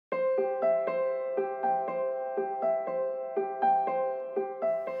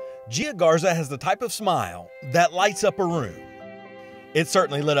Gia Garza has the type of smile that lights up a room. It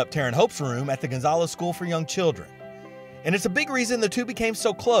certainly lit up Taryn Hope's room at the Gonzalez School for Young Children. And it's a big reason the two became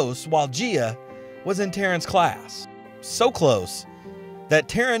so close while Gia was in Taryn's class. So close that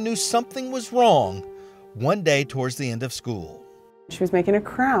Taryn knew something was wrong one day towards the end of school. She was making a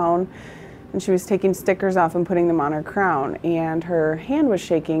crown and she was taking stickers off and putting them on her crown, and her hand was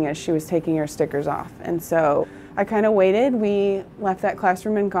shaking as she was taking her stickers off. And so I kind of waited. We left that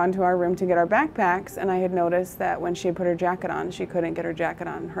classroom and gone to our room to get our backpacks, and I had noticed that when she had put her jacket on, she couldn't get her jacket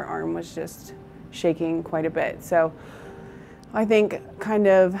on. Her arm was just shaking quite a bit. So I think kind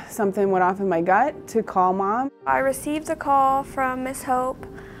of something went off in my gut to call Mom. I received a call from Miss Hope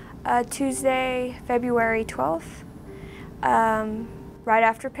Tuesday, February 12th, right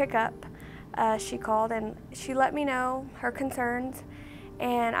after pickup. She called and she let me know her concerns,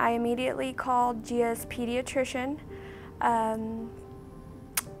 and I immediately called Gia's pediatrician.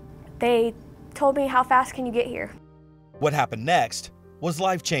 They told me, how fast can you get here? What happened next was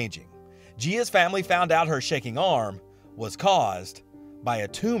life-changing. Gia's family found out her shaking arm was caused by a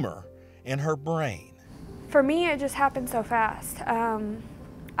tumor in her brain. For me, it just happened so fast.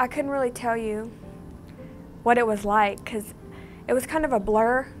 I couldn't really tell you what it was like because it was kind of a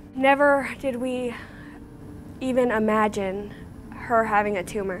blur. Never did we even imagine her having a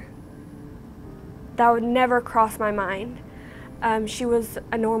tumor. That would never cross my mind. She was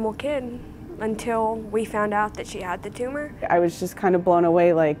a normal kid until we found out that she had the tumor. I was just kind of blown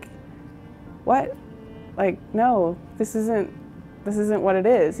away, like, what? Like, no, this isn't what it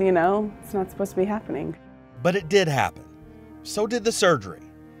is, you know? It's not supposed to be happening. But it did happen. So did the surgery,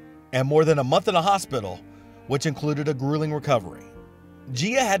 and more than a month in a hospital, which included a grueling recovery.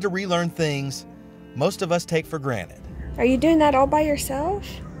 Gia had to relearn things most of us take for granted. Are you doing that all by yourself?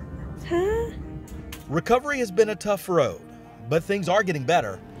 Huh? Recovery has been a tough road, but things are getting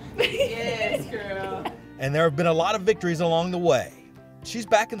better. Yes, girl. And there have been a lot of victories along the way. She's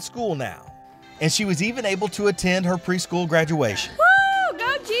back in school now, and she was even able to attend her preschool graduation. Woo!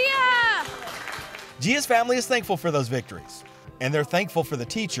 Go Gia! Gia's family is thankful for those victories, and they're thankful for the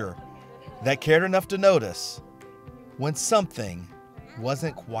teacher that cared enough to notice when something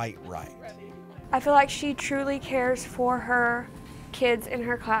wasn't quite right. I feel like she truly cares for her kids in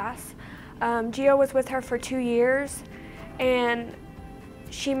her class. Gia was with her for 2 years, and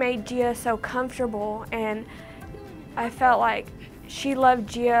she made Gia so comfortable, and I felt like she loved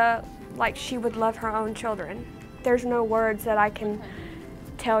Gia like she would love her own children. There's no words that I can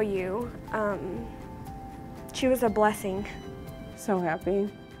tell you. She was a blessing. So happy.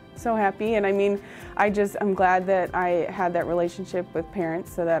 So happy, and I mean, I'm glad that I had that relationship with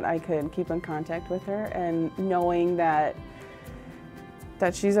parents so that I could keep in contact with her, and knowing that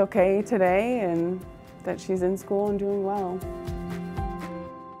she's okay today and that she's in school and doing well.